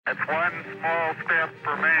It's one small step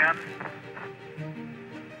for man,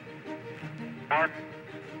 one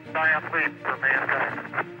giant leap for mankind.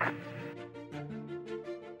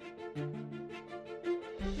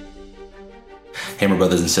 Hey, my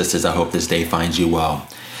brothers and sisters, I hope this day finds you well.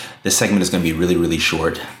 This segment is going to be really, really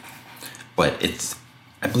short, but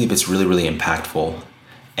I believe it's really, really impactful,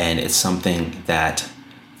 and it's something that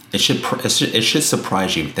it should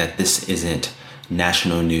surprise you that this isn't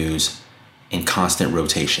national news in constant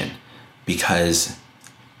rotation, because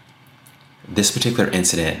this particular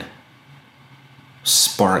incident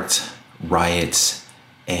sparked riots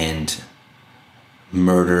and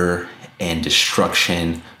murder and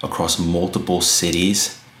destruction across multiple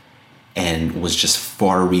cities, and was just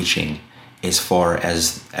far-reaching as far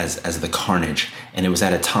as the carnage. And it was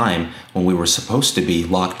at a time when we were supposed to be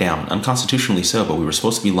locked down, unconstitutionally so, but we were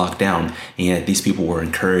supposed to be locked down, and yet these people were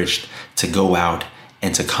encouraged to go out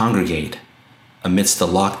and to congregate amidst the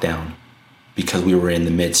lockdown, because we were in the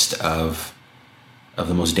midst of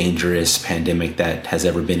the most dangerous pandemic that has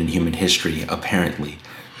ever been in human history, apparently.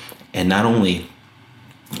 And not only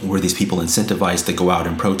were these people incentivized to go out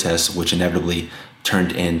and protest, which inevitably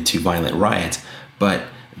turned into violent riots, but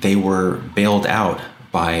they were bailed out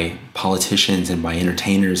by politicians and by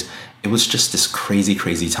entertainers. It was just this crazy,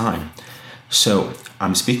 crazy time. So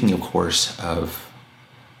I'm speaking, of course, of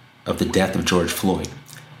the death of George Floyd.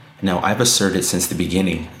 Now, I've asserted since the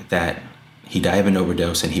beginning that he died of an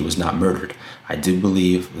overdose and he was not murdered. I do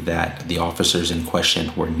believe that the officers in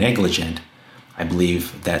question were negligent. I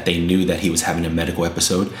believe that they knew that he was having a medical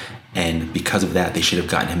episode, and because of that, they should have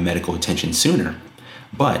gotten him medical attention sooner.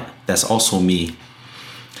 But that's also me,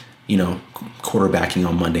 quarterbacking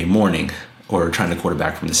on Monday morning, or trying to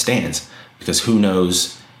quarterback from the stands, because who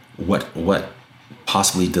knows what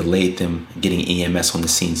possibly delayed them getting EMS on the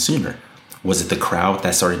scene sooner. Was it the crowd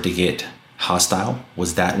that started to get hostile?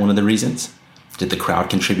 Was that one of the reasons? Did the crowd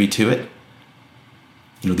contribute to it?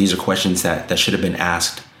 These are questions that should have been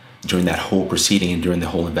asked during that whole proceeding and during the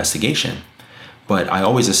whole investigation. But I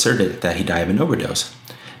always asserted that he died of an overdose.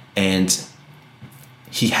 And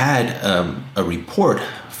he had a report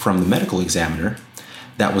from the medical examiner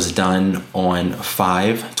that was done on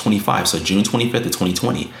 5/25, so June 25th of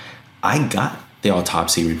 2020. I got the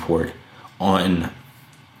autopsy report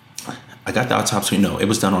it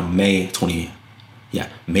was done on May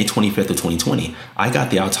 25th of 2020. I got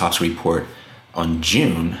the autopsy report in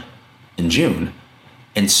June.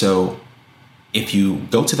 And so if you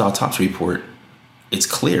go to the autopsy report, it's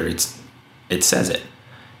clear, it says it.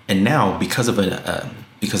 And now, because of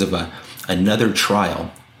another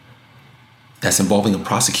trial that's involving a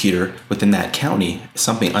prosecutor within that county,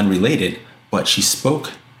 something unrelated, but she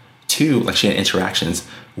spoke to, she had interactions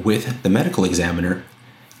with the medical examiner.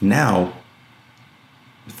 Now,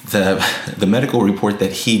 the medical report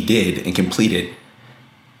that he did and completed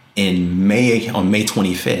on May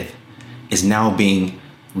 25th is now being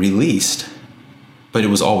released, but it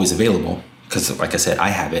was always available because, like I said, I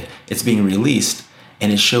have it. It's being released,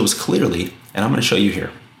 and it shows clearly, and I'm going to show you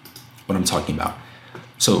here what I'm talking about.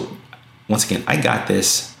 So, once again, I got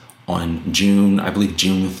this on June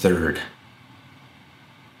 3rd.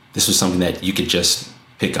 This was something that you could just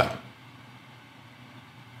pick up,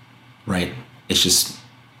 right? It's just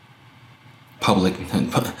public,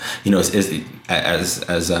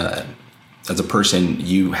 as a person,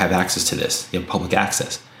 you have access to this. You have public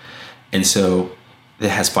access. And so it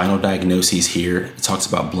has final diagnoses here. It talks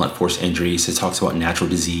about blunt force injuries. It talks about natural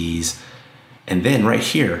disease. And then right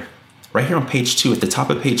here on page 2, at the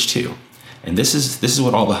top of page 2, and this is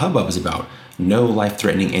what all the hubbub is about. No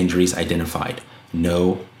life-threatening injuries identified.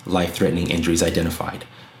 No life-threatening injuries identified.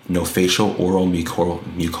 No facial, oral,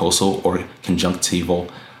 mucosal, or conjunctival.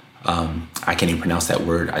 I can't even pronounce that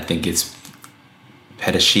word. I think it's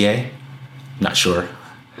petechiae. Not sure.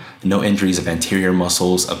 No injuries of anterior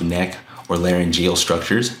muscles of neck or laryngeal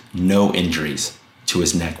structures. No injuries to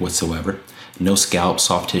his neck whatsoever. No scalp,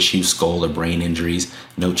 soft tissue, skull, or brain injuries.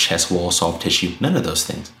 No chest wall, soft tissue. None of those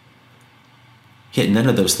things. Yet none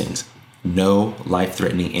of those things. No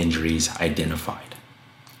life-threatening injuries identified.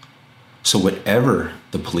 So whatever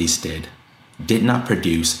the police did not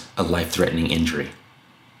produce a life-threatening injury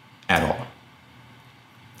at all.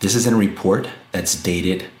 This is in a report that's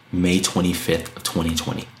dated May 25th of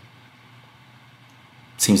 2020.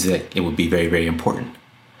 Seems that it would be very, very important.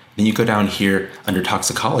 Then you go down here under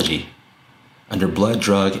toxicology, under blood,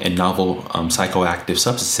 drug, and novel psychoactive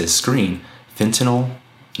substances screen, fentanyl,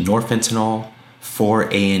 norfentanyl,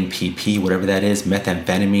 4-ANPP, whatever that is,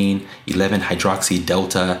 methamphetamine,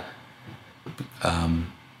 11-hydroxy-delta,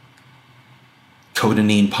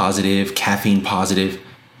 codeine positive, caffeine positive.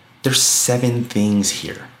 There's 7 things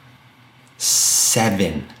here.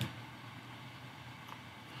 7.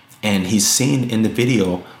 And he's seen in the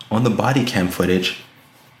video on the body cam footage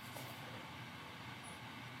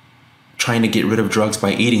trying to get rid of drugs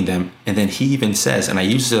by eating them. And then he even says, and I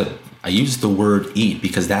use the word eat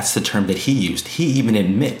because that's the term that he used. He even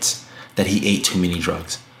admits that he ate too many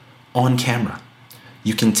drugs on camera.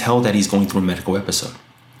 You can tell that he's going through a medical episode.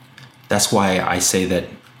 That's why I say that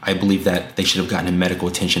I believe that they should have gotten him medical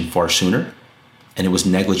attention far sooner, and it was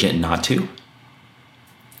negligent not to,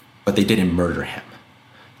 but they didn't murder him.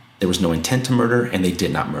 There was no intent to murder, and they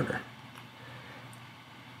did not murder.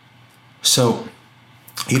 So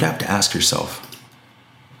you'd have to ask yourself,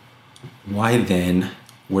 why then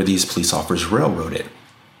were these police officers railroaded?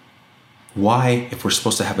 Why, if we're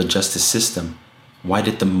supposed to have a justice system, why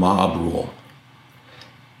did the mob rule?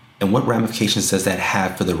 And what ramifications does that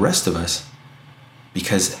have for the rest of us?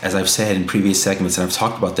 Because as I've said in previous segments, and I've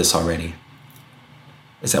talked about this already,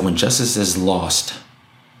 is that when justice is lost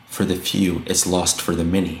for the few, it's lost for the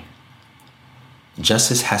many.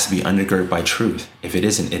 Justice has to be undergirded by truth. If it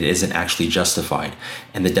isn't actually justified.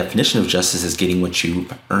 And the definition of justice is getting what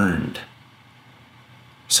you've earned.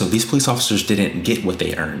 So these police officers didn't get what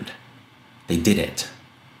they earned. They didn't.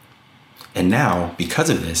 And now, because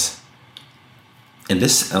of this, and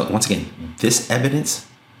this, once again, this evidence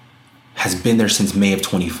has been there since May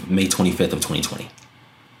 25th of 2020.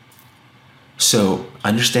 So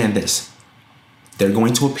understand this. They're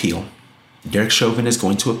going to appeal. Derek Chauvin is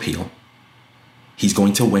going to appeal. He's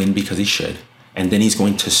going to win because he should. And then he's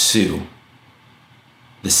going to sue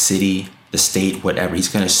the city, the state, whatever. He's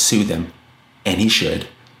going to sue them, and he should.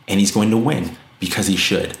 And he's going to win because he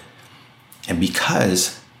should. And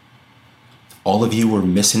because all of you were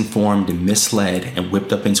misinformed and misled and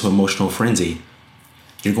whipped up into emotional frenzy,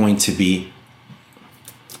 you're going to be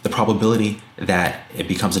the probability that it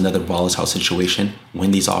becomes another volatile situation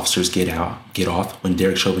when these officers get off, when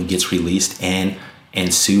Derek Chauvin gets released and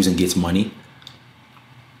sues and gets money.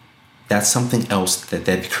 That's something else that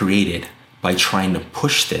they've created by trying to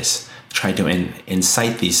push this, trying to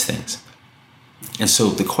incite these things. And so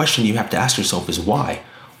the question you have to ask yourself is why?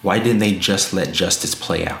 Why didn't they just let justice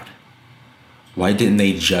play out? Why didn't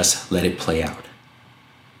they just let it play out?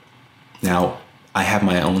 Now, I have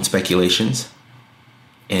my own speculations,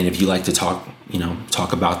 and if you like to talk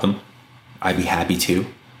about them, I'd be happy to,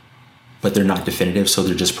 but they're not definitive, so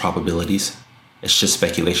they're just probabilities. It's just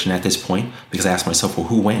speculation at this point, because I ask myself, well,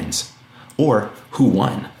 who wins? Or who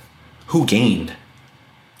won? Who gained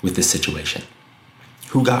with this situation?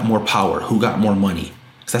 Who got more power? Who got more money?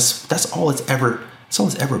 Because that's all it's ever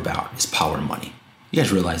about, is power and money. You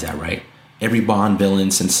guys realize that, right? Every Bond villain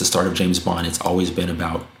since the start of James Bond, it's always been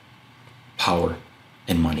about power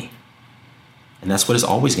and money. And that's what it's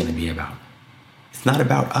always going to be about. It's not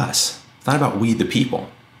about us. It's not about we the people.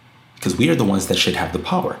 Because we are the ones that should have the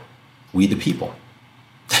power. We the people.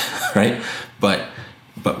 Right?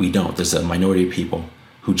 But we don't. There's a minority of people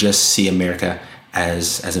who just see America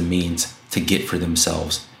as a means to get for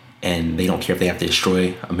themselves. And they don't care if they have to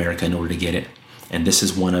destroy America in order to get it. And this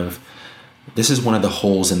is one of the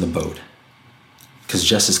holes in the boat. Because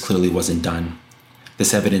justice clearly wasn't done.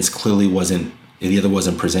 This evidence clearly it either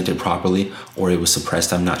wasn't presented properly or it was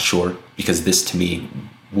suppressed, I'm not sure. Because this to me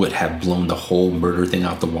would have blown the whole murder thing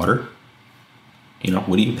out the water.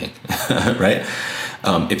 What do you think? Right?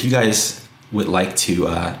 If you guys would like to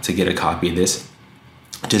get a copy of this,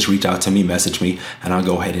 just reach out to me, message me, and I'll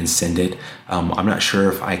go ahead and send it. I'm not sure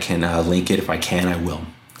if I can link it. If I can, I will.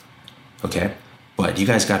 Okay? But you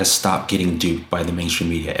guys got to stop getting duped by the mainstream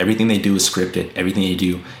media. Everything they do is scripted. Everything they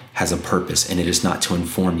do has a purpose, and it is not to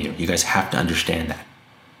inform you. You guys have to understand that.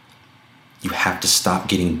 You have to stop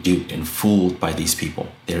getting duped and fooled by these people.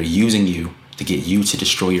 They're using you to get you to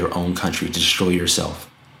destroy your own country, to destroy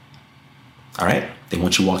yourself. All right? They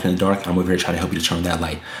want you walking in the dark. I'm over here trying to help you to turn on that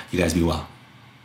light. You guys be well.